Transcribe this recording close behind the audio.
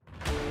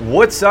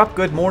What's up?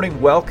 Good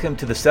morning. Welcome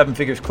to the Seven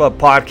Figures Club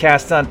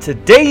podcast. On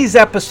today's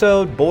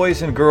episode,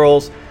 boys and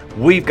girls,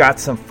 we've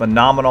got some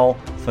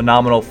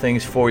phenomenal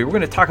things for you. We're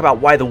going to talk about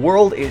why the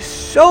world is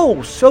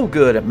so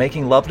good at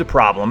making love to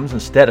problems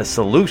instead of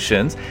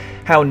solutions,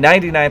 how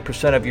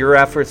 99% of your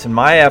efforts and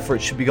my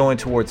efforts should be going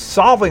towards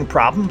solving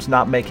problems,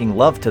 not making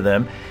love to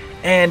them,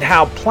 and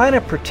how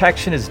planet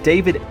protectionist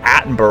David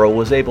Attenborough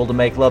was able to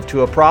make love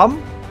to a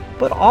problem,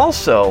 but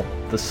also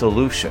the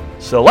solution.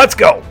 So let's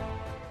go.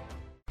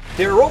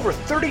 There are over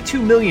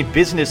 32 million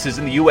businesses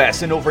in the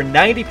U.S., and over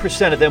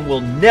 90% of them will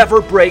never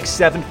break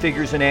seven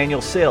figures in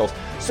annual sales.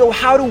 So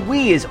how do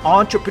we as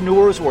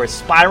entrepreneurs or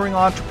aspiring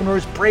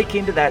entrepreneurs break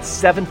into that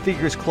seven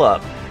figures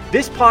club?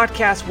 This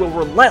podcast will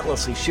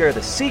relentlessly share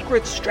the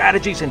secrets,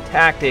 strategies, and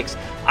tactics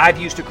I've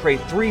used to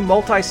create 3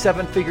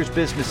 multi-seven figures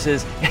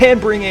businesses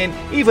and bring in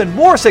even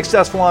more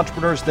successful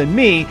entrepreneurs than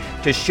me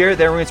to share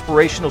their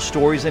inspirational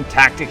stories and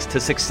tactics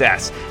to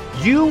success.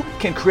 You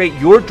can create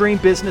your dream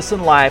business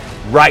and life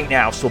right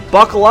now. So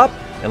buckle up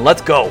and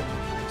let's go.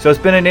 So it's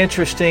been an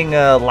interesting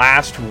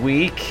last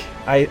week.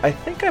 I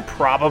think I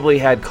probably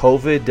had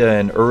COVID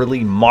in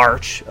early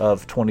March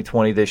of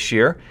 2020 this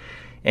year.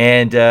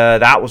 And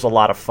that was a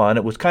lot of fun.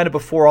 It was kind of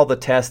before all the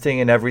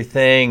testing and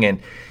everything,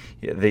 and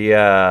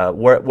the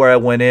where I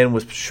went in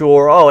was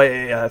sure,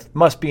 it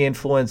must be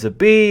influenza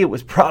B. It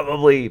was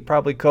probably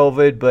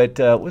COVID, but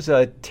it was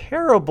a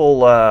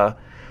terrible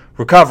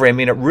recovery. I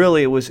mean, it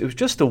was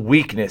just a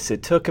weakness.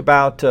 It took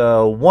about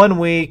 1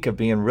 week of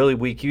being really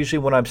weak. Usually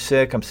when I'm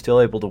sick, I'm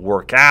still able to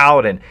work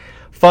out and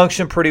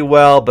function pretty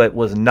well, but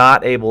was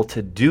not able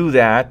to do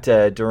that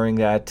during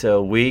that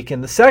week.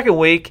 And the second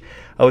week,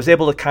 I was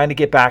able to kind of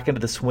get back into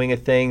the swing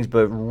of things,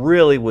 but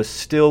really was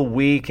still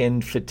weak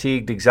and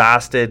fatigued,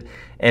 exhausted,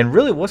 and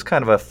really was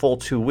kind of a full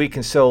 2 week.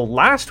 And so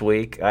last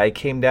week, I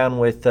came down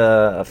with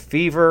a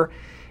fever,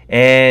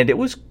 and it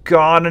was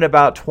gone in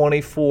about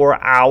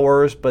 24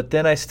 hours, but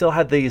then I still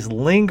had these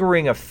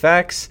lingering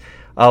effects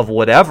of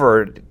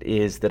whatever it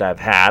is that I've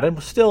had, and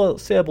was still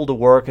able to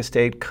work. I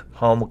stayed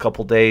home a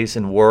couple days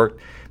and worked,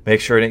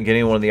 make sure I didn't get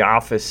anyone in the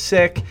office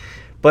sick,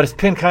 but it's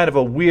been kind of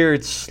a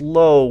weird,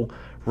 slow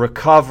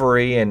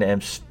recovery, and I'm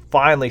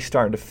finally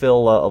starting to feel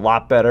a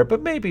lot better,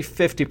 but maybe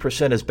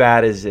 50% as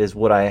bad as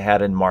what I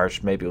had in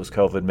March. Maybe it was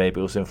COVID, maybe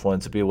it was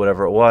influenza B,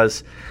 whatever it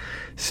was.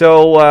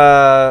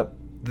 So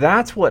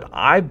that's what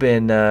I've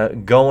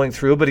been going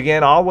through. But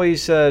again,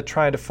 always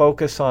trying to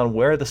focus on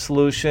where the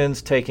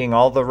solutions, taking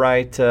all the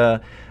right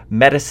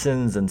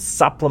medicines and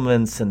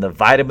supplements and the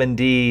vitamin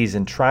Ds,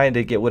 and trying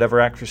to get whatever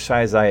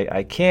exercise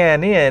I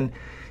can in,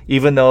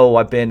 even though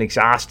I've been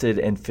exhausted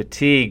and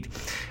fatigued.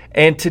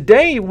 And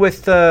today,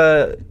 with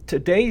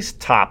today's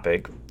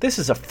topic, this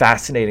is a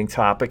fascinating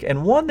topic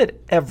and one that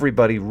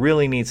everybody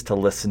really needs to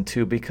listen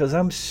to, because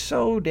I'm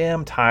so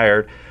damn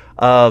tired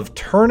of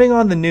turning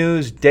on the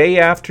news day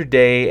after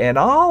day, and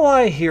all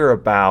I hear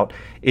about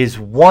is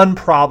one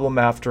problem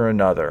after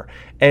another.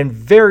 And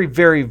very,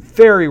 very,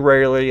 very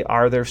rarely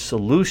are there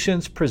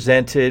solutions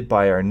presented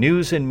by our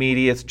news and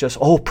media. It's just,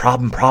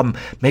 problem,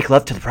 make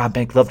love to the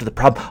problem, make love to the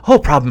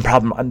problem,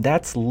 problem. And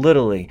that's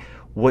literally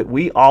what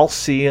we all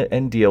see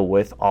and deal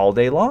with all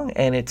day long.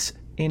 And it's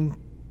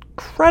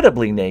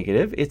incredibly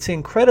negative. It's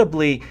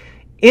incredibly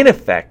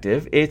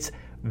ineffective. It's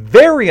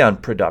very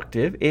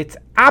unproductive. It's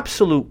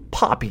absolute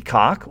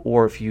poppycock,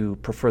 or if you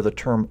prefer the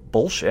term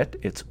bullshit,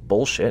 it's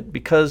bullshit,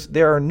 because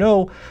there are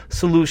no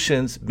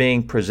solutions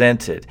being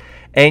presented.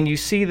 And you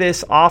see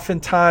this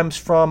oftentimes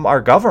from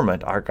our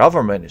government. Our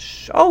government is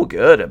so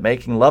good at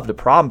making love to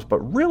problems, but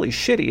really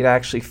shitty at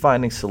actually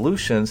finding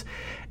solutions.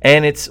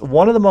 And it's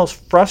one of the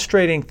most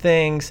frustrating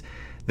things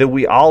that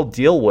we all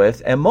deal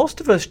with, and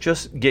most of us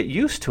just get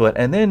used to it.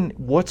 And then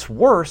what's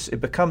worse,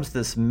 it becomes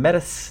this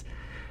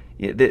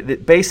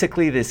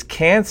basically this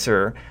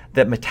cancer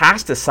that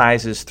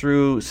metastasizes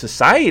through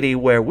society,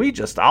 where we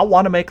just all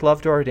want to make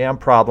love to our damn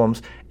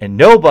problems, and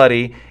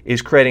nobody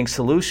is creating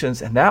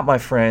solutions. And that, my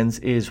friends,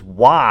 is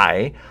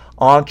why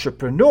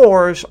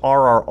entrepreneurs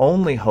are our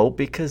only hope,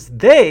 because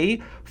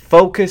they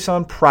focus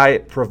on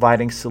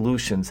providing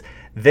solutions.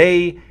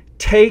 They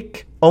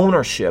take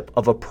ownership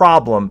of a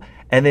problem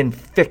and then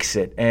fix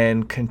it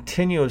and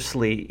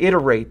continuously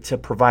iterate to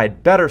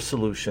provide better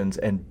solutions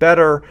and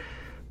better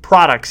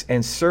products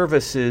and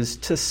services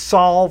to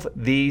solve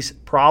these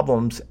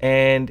problems.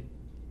 And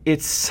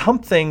it's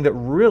something that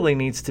really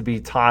needs to be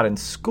taught in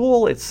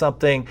school. It's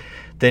something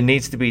that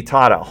needs to be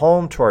taught at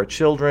home to our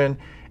children.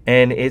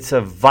 And it's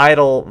a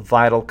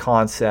vital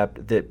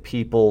concept that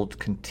people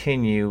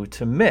continue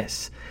to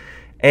miss.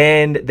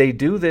 And they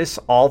do this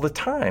all the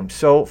time.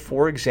 So,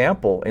 for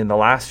example, in the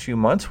last few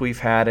months, we've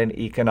had an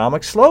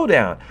economic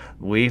slowdown.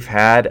 We've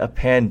had a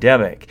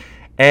pandemic.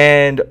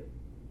 And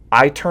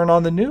I turn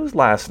on the news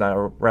last night,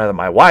 or rather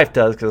my wife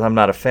does, because I'm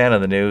not a fan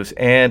of the news,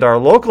 and our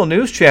local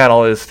news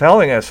channel is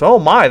telling us,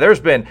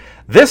 there's been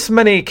this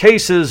many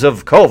cases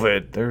of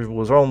COVID. There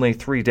was only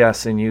 3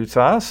 deaths in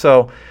Utah,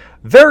 so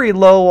very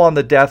low on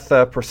the death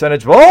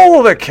percentage.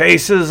 The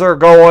cases are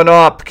going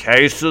up.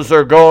 Cases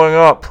are going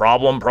up.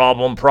 Problem.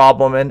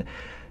 And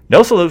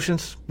No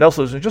solutions,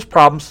 just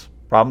problems.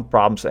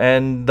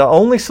 And the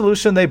only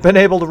solution they've been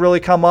able to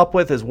really come up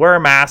with is wear a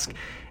mask.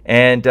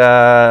 And,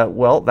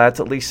 well, that's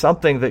at least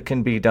something that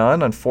can be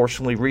done.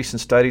 Unfortunately,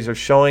 recent studies are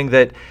showing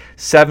that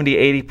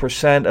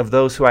 70-80% of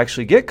those who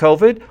actually get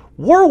COVID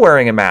were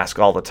wearing a mask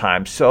all the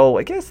time. So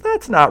I guess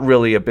that's not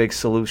really a big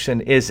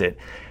solution, is it?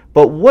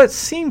 But what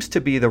seems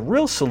to be the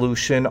real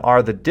solution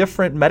are the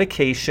different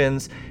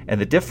medications and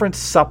the different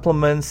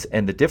supplements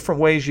and the different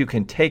ways you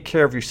can take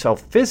care of yourself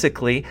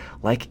physically,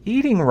 like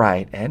eating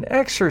right and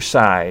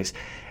exercise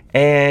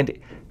and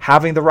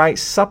having the right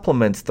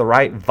supplements, the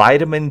right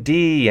vitamin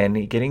D,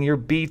 and getting your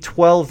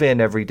B12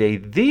 in every day.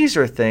 These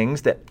are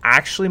things that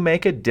actually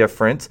make a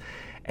difference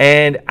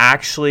and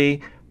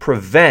actually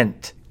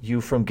prevent you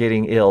from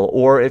getting ill.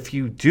 Or if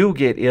you do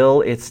get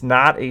ill, it's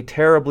not a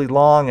terribly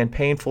long and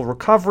painful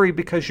recovery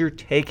because you're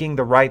taking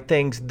the right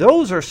things.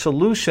 Those are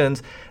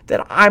solutions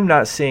that I'm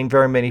not seeing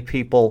very many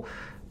people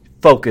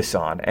focus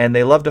on. And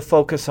they love to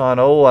focus on,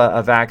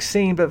 a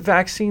vaccine, but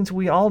vaccines,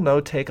 we all know,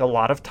 take a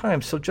lot of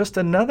time. So just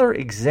another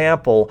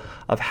example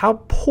of how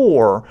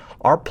poor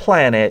our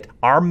planet,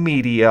 our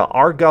media,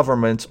 our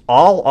governments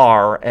all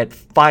are at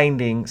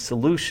finding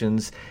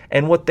solutions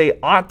and what they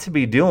ought to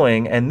be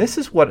doing. And this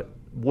is what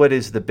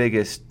is the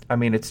biggest,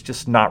 it's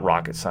just not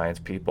rocket science,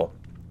 people.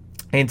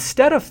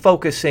 Instead of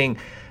focusing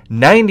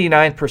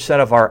 99%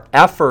 of our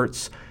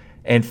efforts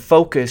and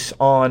focus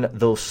on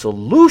those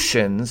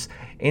solutions,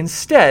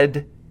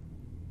 instead,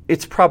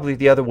 it's probably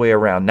the other way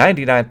around.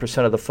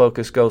 99% of the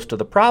focus goes to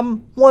the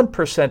problem,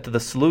 1% to the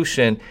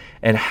solution.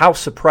 And how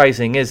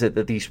surprising is it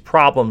that these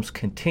problems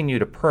continue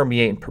to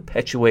permeate and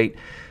perpetuate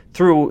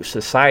through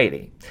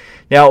society?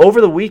 Now,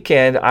 over the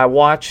weekend, I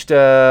watched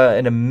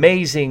an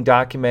amazing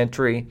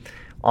documentary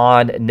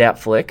on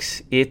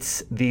Netflix.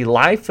 It's The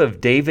Life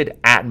of David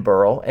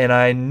Attenborough, and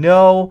I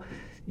know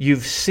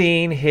you've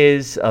seen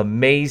his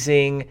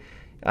amazing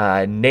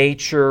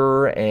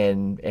nature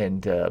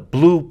and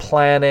Blue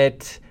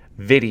Planet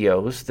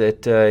videos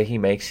that he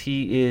makes.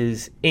 He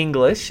is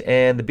English,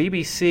 and the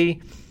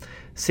BBC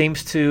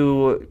seems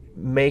to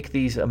make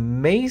these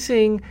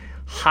amazing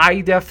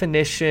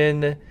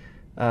high-definition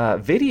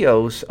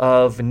videos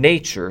of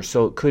nature.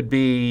 So it could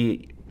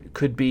be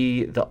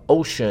the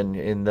ocean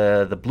in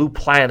the Blue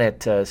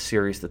Planet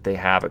series that they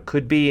have. It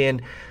could be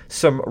in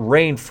some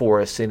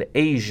rainforests in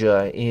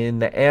Asia, in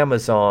the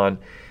Amazon.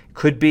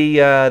 Could be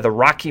the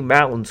Rocky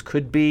Mountains,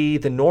 could be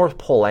the North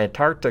Pole,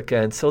 Antarctica.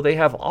 And so they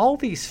have all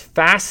these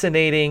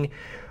fascinating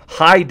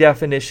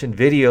high-definition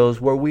videos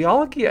where we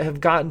all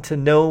have gotten to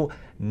know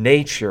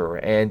nature.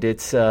 And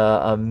it's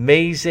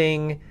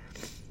amazing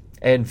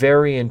and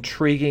very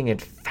intriguing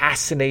and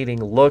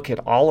fascinating look at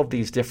all of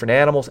these different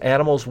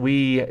animals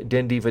we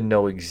didn't even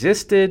know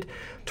existed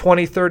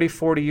 20, 30,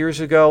 40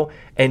 years ago.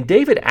 And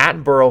David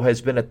Attenborough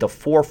has been at the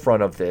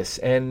forefront of this.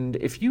 And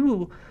if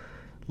you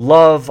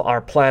love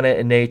our planet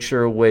and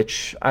nature,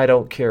 which I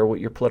don't care what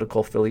your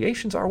political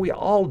affiliations are, we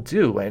all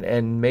do.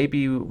 And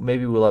maybe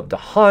we love to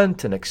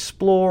hunt and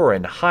explore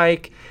and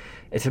hike.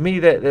 And to me,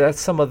 that's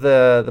some of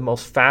the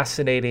most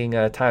fascinating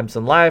times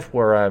in life,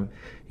 where I'm,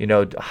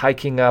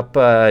 hiking up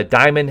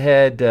Diamond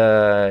Head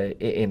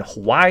in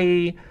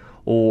Hawaii,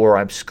 or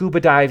I'm scuba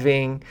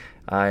diving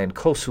in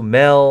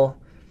Cozumel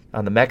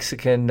on the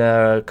Mexican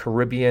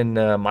Caribbean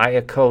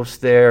Maya coast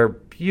there.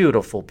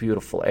 Beautiful,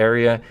 beautiful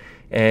area.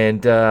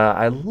 And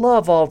I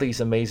love all these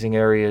amazing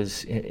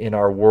areas in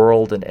our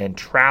world, and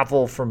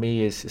travel for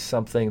me is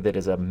something that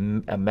is a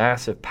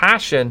massive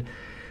passion.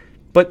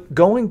 But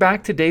going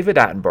back to David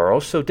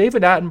Attenborough, so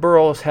David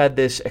Attenborough has had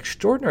this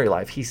extraordinary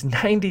life. He's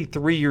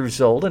 93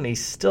 years old, and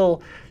he's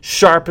still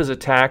sharp as a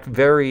tack,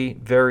 very,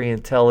 very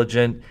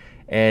intelligent,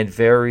 and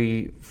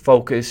very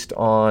focused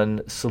on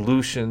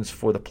solutions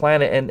for the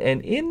planet. And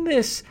in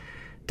this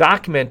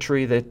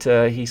documentary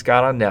that he's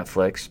got on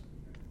Netflix,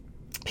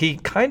 he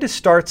kind of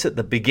starts at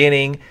the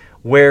beginning,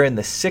 where in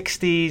the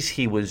 60s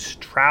he was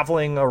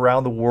traveling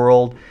around the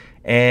world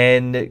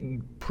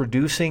and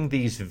producing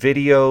these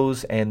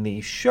videos and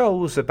these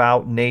shows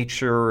about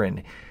nature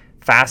and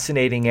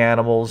fascinating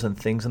animals and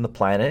things on the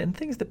planet, and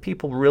things that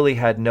people really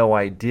had no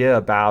idea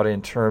about in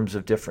terms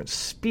of different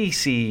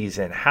species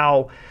and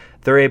how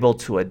they're able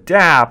to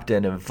adapt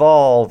and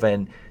evolve,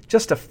 and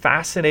just a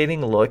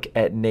fascinating look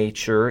at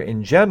nature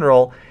in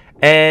general.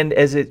 And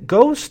as it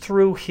goes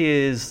through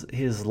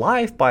his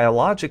life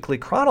biologically,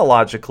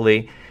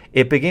 chronologically,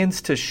 it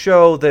begins to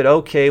show that,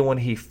 okay, when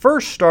he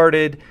first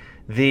started,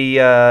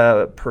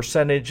 the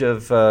percentage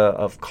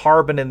of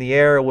carbon in the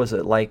air was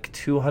at like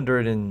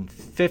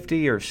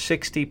 250 or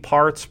 60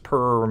 parts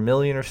per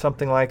million or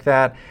something like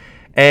that.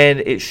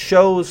 And it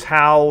shows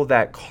how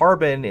that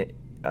carbon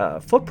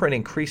footprint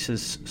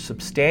increases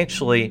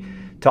substantially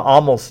to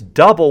almost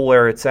double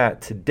where it's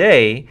at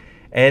today.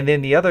 And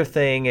then the other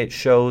thing it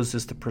shows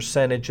is the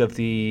percentage of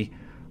the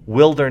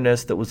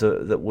wilderness that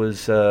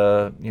was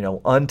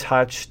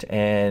untouched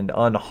and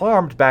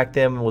unharmed back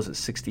then was at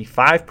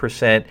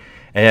 65%,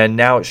 and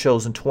now it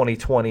shows in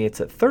 2020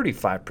 it's at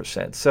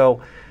 35%.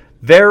 So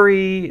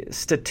very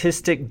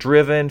statistic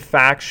driven,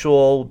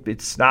 factual.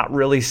 It's not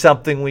really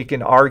something we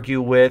can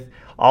argue with.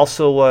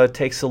 Also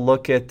takes a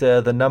look at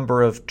the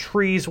number of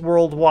trees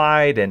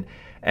worldwide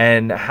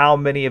and how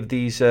many of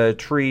these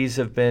trees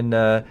have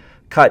been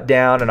cut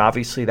down, and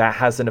obviously that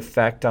has an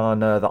effect on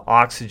the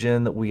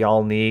oxygen that we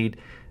all need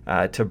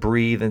to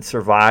breathe and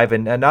survive,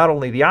 and not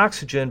only the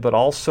oxygen but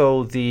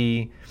also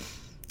the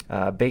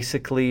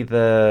basically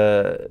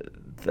the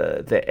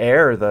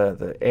air,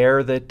 the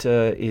air that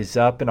is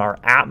up in our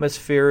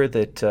atmosphere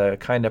that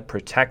kind of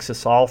protects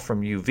us all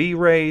from UV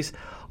rays.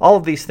 All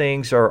of these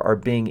things are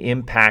being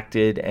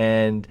impacted,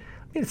 and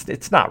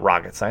it's not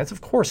rocket science.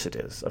 Of course it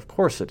is. Of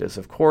course it is.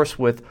 Of course,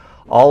 with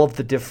all of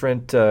the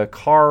different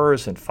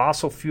cars and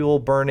fossil fuel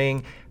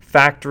burning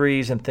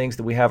factories and things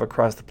that we have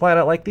across the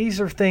planet, like these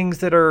are things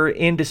that are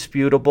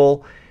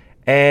indisputable.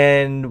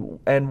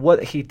 And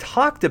what he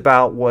talked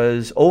about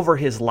was over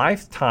his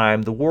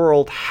lifetime, the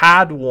world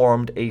had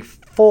warmed a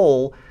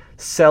full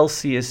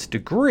Celsius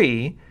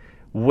degree,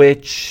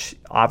 which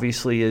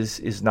obviously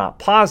is not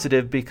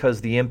positive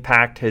because the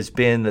impact has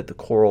been that the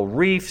coral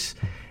reefs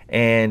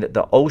and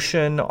the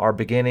ocean are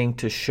beginning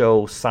to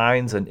show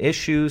signs and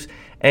issues.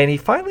 And he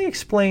finally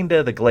explained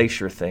the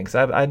glacier things.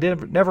 I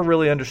never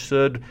really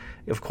understood.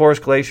 Of course,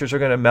 glaciers are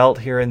going to melt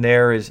here and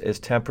there as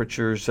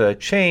temperatures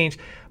change.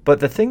 But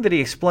the thing that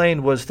he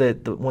explained was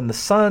that when the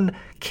sun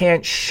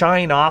can't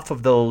shine off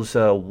of those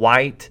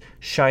white,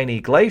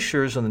 shiny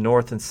glaciers on the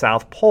North and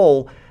South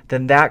Pole,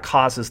 then that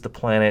causes the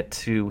planet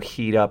to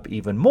heat up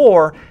even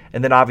more.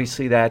 And then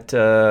obviously that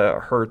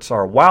hurts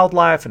our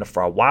wildlife. And if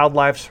our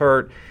wildlife's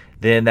hurt,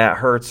 then that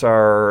hurts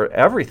our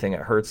everything. It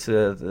hurts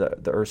the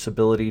Earth's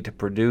ability to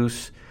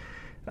produce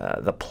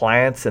the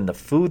plants and the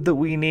food that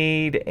we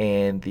need,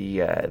 and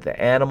the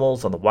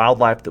animals and the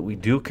wildlife that we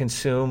do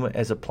consume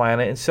as a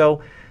planet. And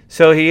so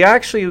he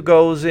actually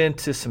goes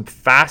into some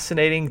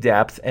fascinating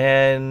depth,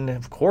 and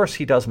of course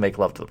he does make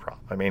love to the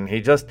problem. I mean,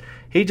 he just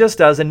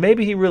does, and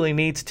maybe he really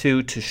needs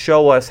to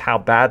show us how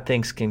bad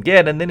things can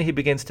get, and then he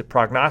begins to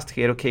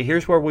prognosticate, okay,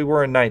 here's where we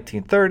were in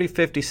 1930,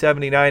 50,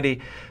 70, 90,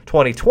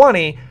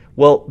 2020.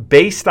 Well,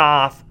 based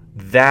off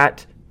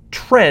that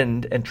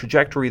trend and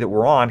trajectory that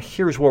we're on,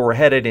 here's where we're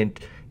headed in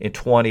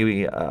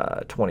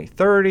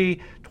 2030,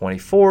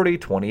 2040,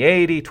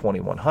 2080,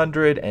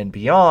 2100, and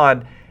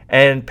beyond,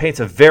 and paints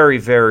a very,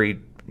 very,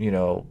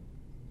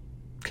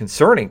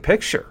 concerning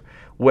picture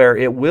where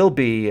it will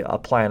be a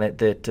planet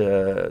that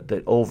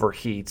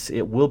overheats.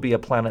 It will be a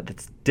planet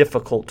that's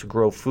difficult to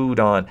grow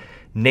food on.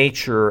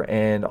 Nature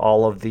and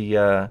all of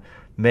the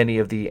many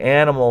of the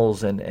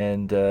animals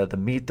and the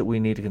meat that we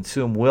need to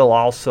consume will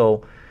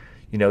also,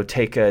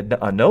 take a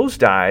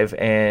nosedive,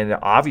 and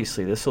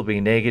obviously this will be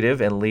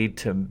negative and lead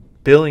to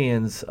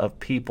billions of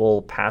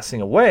people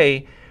passing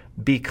away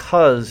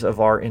because of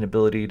our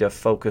inability to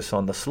focus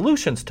on the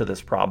solutions to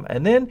this problem.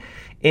 And then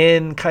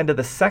in kind of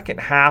the second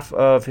half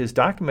of his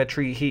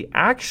documentary, he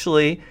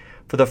actually,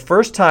 for the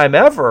first time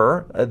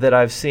ever that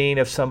I've seen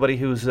of somebody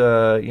who's an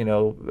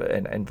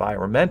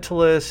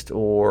environmentalist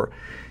or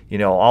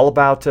all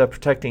about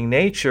protecting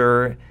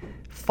nature,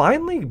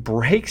 finally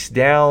breaks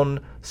down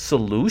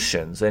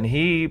solutions, and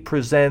he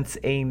presents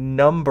a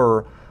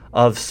number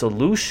of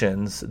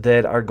solutions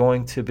that are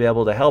going to be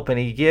able to help. And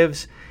he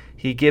gives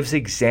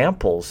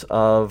examples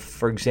of,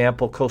 for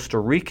example, Costa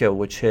Rica,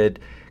 which had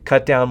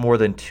cut down more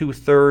than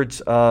 2/3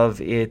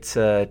 of its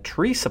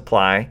tree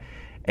supply,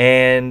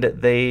 and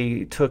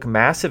they took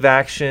massive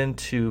action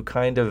to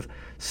kind of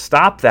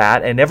stop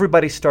that, and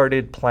everybody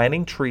started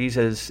planting trees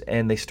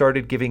and they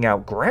started giving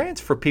out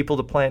grants for people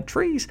to plant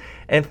trees.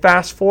 And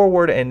fast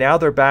forward, and now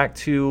they're back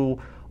to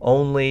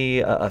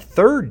only a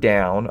third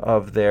down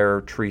of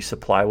their tree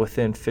supply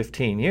within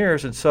 15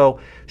 years. And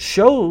so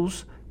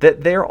shows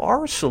that there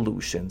are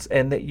solutions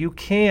and that you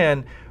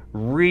can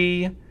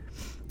refill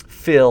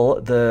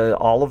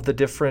all of the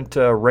different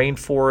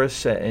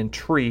rainforests and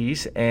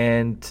trees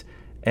and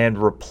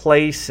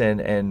replace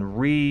and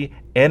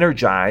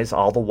re-energize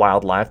all the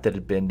wildlife that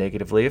had been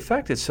negatively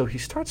affected. So he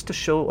starts to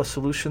show a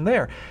solution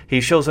there. He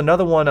shows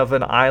another one of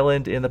an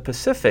island in the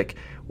Pacific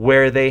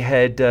where they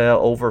had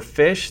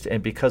overfished,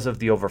 and because of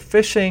the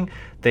overfishing,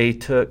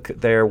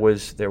 there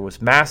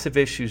was massive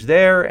issues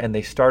there, and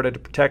they started to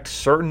protect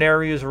certain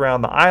areas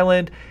around the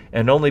island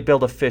and only be able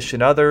to fish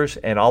in others.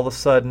 And all of a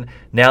sudden,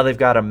 now they've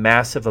got a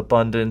massive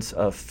abundance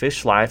of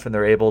fish life, and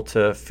they're able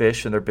to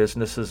fish, and their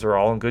businesses are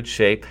all in good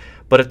shape.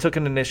 But it took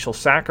an initial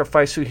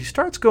sacrifice. So he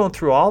starts going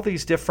through all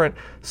these different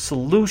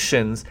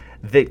solutions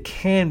that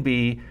can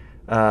be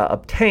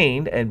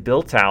obtained and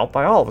built out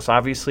by all of us.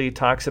 Obviously, he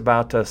talks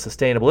about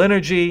sustainable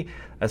energy.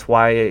 That's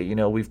why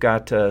we've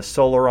got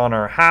solar on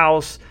our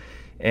house,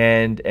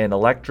 and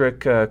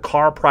electric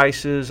car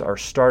prices are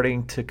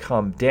starting to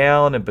come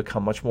down and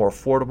become much more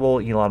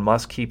affordable. Elon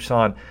Musk keeps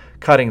on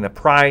cutting the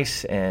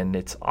price, and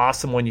it's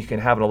awesome when you can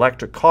have an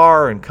electric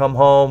car and come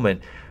home and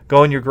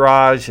go in your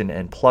garage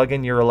and plug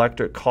in your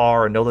electric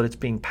car and know that it's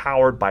being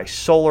powered by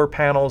solar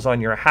panels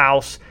on your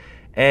house.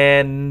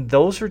 And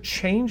those are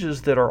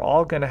changes that are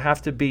all going to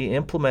have to be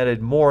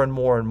implemented more and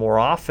more and more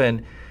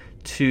often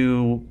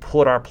to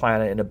put our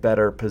planet in a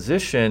better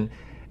position.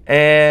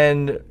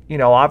 And,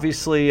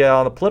 obviously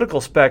on the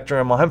political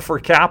spectrum, I'm for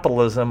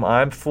capitalism.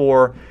 I'm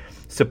for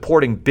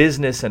supporting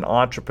business and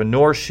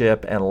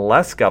entrepreneurship and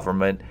less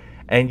government.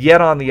 And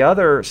yet on the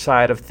other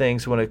side of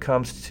things, when it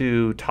comes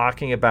to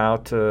talking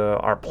about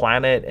our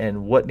planet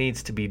and what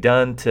needs to be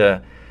done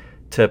to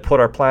put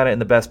our planet in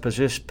the best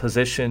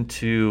position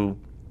to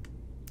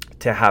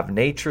have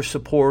nature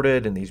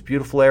supported in these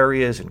beautiful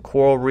areas and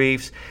coral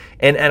reefs.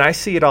 And I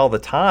see it all the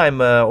time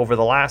over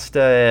the last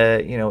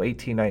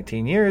 18,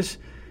 19 years.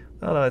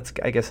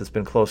 I guess it's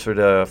been closer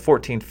to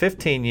 14,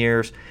 15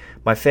 years.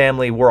 My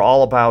family, we're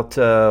all about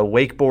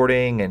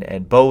wakeboarding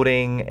and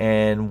boating,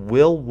 and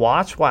we'll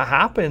watch what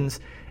happens.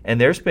 And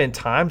there's been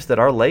times that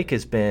our lake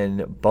has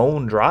been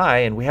bone dry,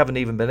 and we haven't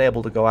even been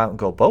able to go out and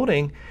go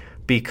boating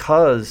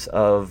because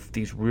of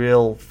these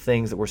real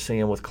things that we're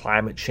seeing with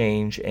climate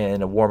change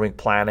and a warming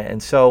planet.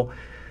 And so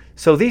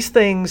these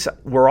things,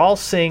 we're all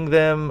seeing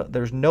them.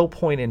 There's no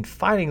point in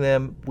fighting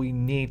them. We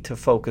need to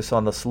focus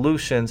on the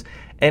solutions.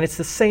 And it's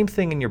the same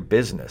thing in your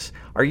business.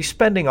 Are you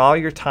spending all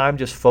your time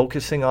just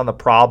focusing on the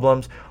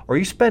problems? Or are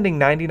you spending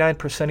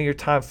 99% of your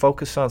time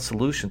focused on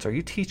solutions? Are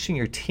you teaching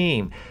your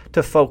team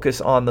to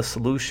focus on the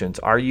solutions?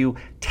 Are you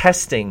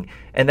testing?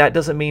 And that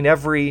doesn't mean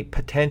every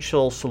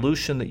potential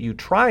solution that you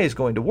try is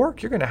going to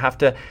work. You're going to have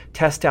to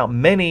test out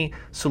many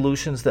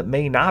solutions that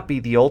may not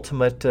be the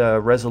ultimate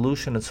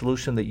resolution and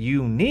solution that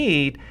you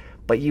need.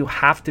 But you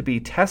have to be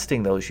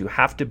testing those. You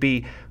have to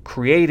be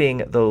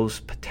creating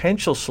those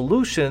potential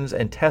solutions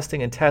and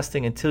testing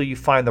until you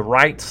find the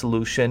right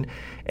solution.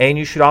 And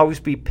you should always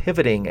be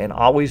pivoting and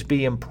always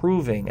be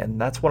improving.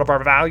 And that's one of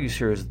our values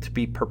here, is to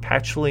be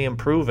perpetually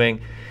improving.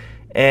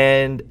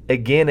 And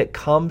again, it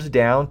comes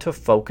down to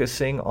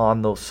focusing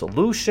on those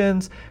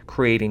solutions,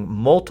 creating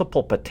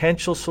multiple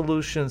potential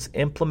solutions,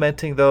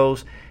 implementing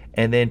those,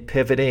 and then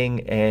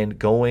pivoting and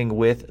going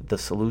with the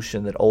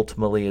solution that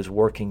ultimately is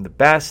working the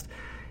best.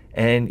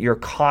 And you're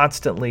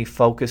constantly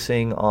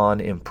focusing on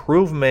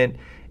improvement.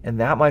 And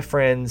that, my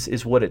friends,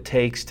 is what it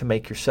takes to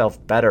make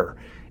yourself better.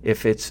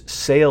 If it's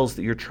sales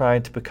that you're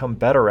trying to become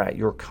better at,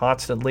 you're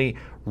constantly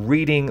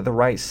reading the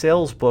right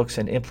sales books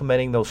and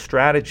implementing those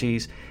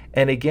strategies.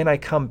 And again, I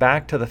come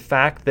back to the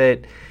fact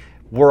that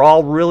we're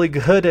all really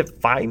good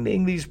at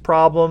finding these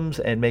problems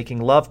and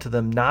making love to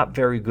them, not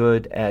very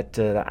good at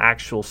the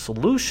actual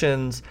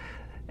solutions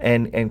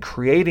and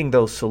creating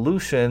those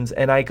solutions.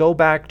 And I go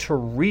back to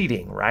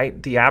reading, right?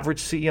 The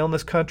average CEO in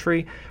this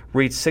country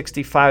reads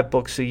 65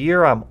 books a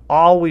year. I'm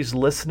always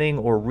listening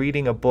or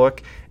reading a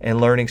book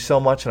and learning so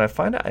much. And I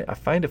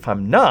find if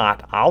I'm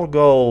not, I'll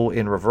go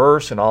in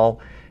reverse and I'll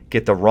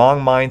get the wrong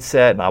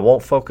mindset and I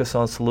won't focus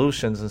on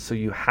solutions. And so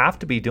you have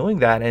to be doing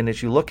that. And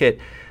as you look at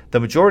the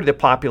majority of the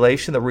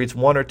population that reads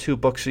 1 or 2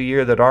 books a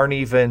year that aren't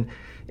even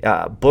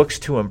books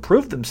to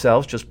improve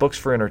themselves, just books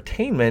for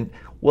entertainment,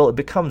 well, it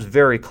becomes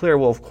very clear,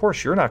 well, of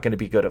course, you're not going to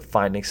be good at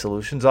finding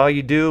solutions. All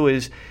you do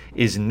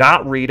is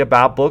not read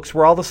about books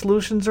where all the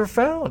solutions are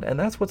found. And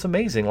that's what's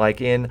amazing.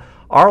 Like in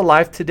our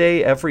life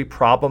today, every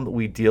problem that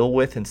we deal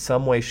with in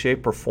some way,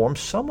 shape, or form,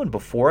 someone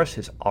before us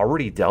has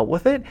already dealt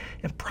with it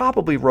and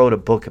probably wrote a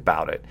book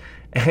about it.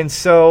 And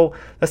so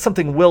that's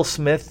something Will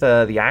Smith,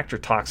 the actor,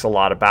 talks a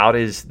lot about,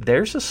 is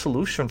there's a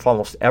solution for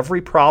almost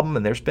every problem,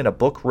 and there's been a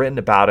book written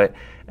about it,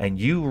 and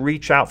you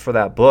reach out for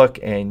that book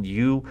and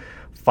you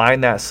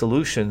find that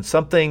solution.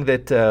 Something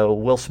that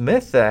Will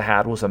Smith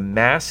had was a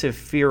massive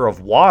fear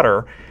of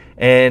water.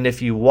 And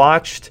if you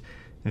watched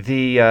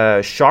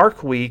the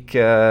Shark Week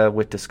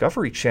with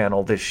Discovery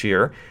Channel this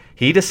year,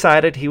 he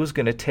decided he was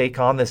going to take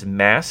on this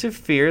massive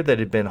fear that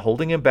had been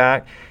holding him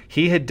back.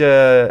 He had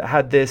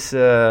had this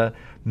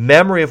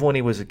memory of when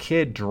he was a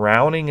kid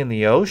drowning in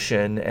the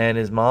ocean, and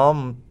his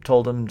mom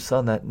told him,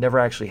 son, that never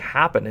actually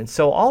happened. And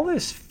so all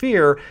this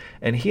fear,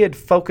 and he had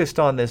focused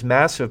on this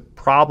massive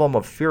problem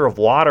of fear of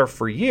water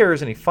for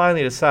years, and he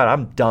finally decided,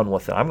 I'm done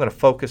with it. I'm going to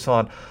focus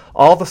on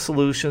all the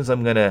solutions.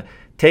 I'm going to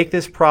take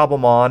this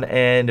problem on.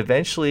 And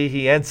eventually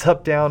he ends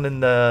up down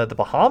in the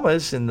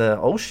Bahamas in the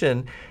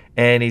ocean,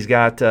 and he's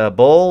got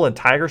bull and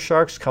tiger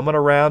sharks coming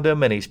around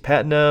him, and he's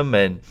petting them,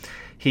 and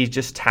he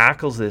just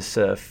tackles this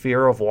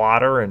fear of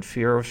water and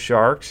fear of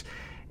sharks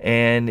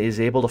and is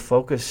able to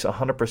focus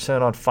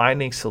 100% on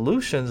finding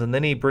solutions. And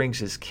then he brings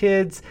his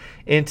kids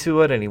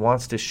into it, and he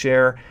wants to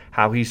share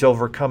how he's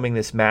overcoming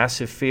this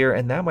massive fear.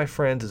 And that, my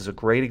friends, is a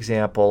great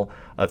example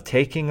of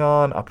taking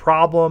on a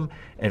problem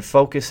and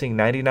focusing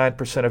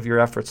 99% of your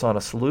efforts on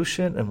a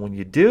solution. And when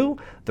you do,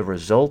 the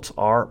results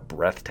are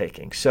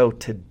breathtaking. So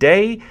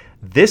today,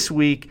 this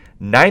week,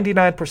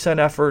 99%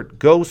 effort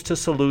goes to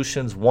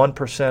solutions,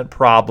 1%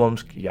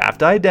 problems. You have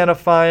to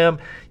identify them.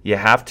 You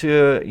have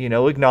to,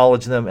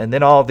 acknowledge them. And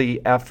then all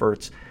the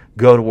efforts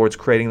go towards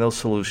creating those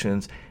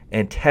solutions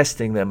and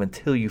testing them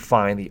until you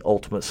find the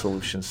ultimate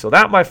solution. So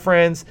that, my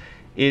friends,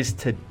 is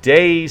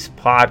today's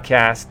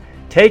podcast.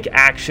 Take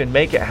action,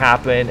 make it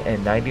happen,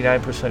 and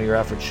 99% of your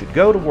efforts should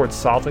go towards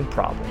solving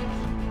problems.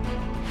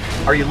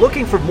 Are you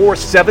looking for more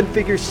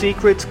seven-figure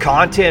secrets,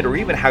 content, or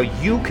even how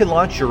you can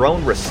launch your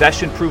own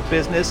recession-proof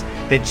business?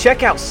 Then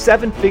check out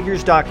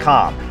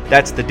sevenfigures.com.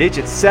 That's the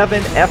digit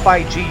 7,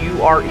 FIGURES.com,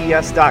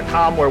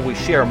 where we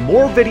share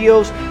more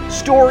videos,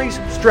 stories,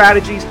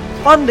 strategies,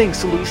 funding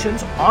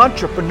solutions,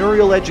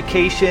 entrepreneurial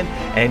education,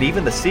 and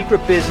even the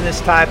secret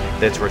business type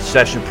that's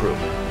recession-proof.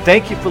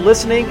 Thank you for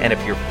listening, and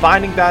if you're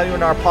finding value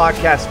in our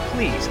podcast,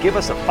 please give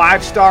us a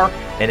 5-star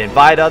and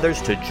invite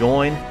others to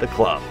join the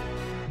club.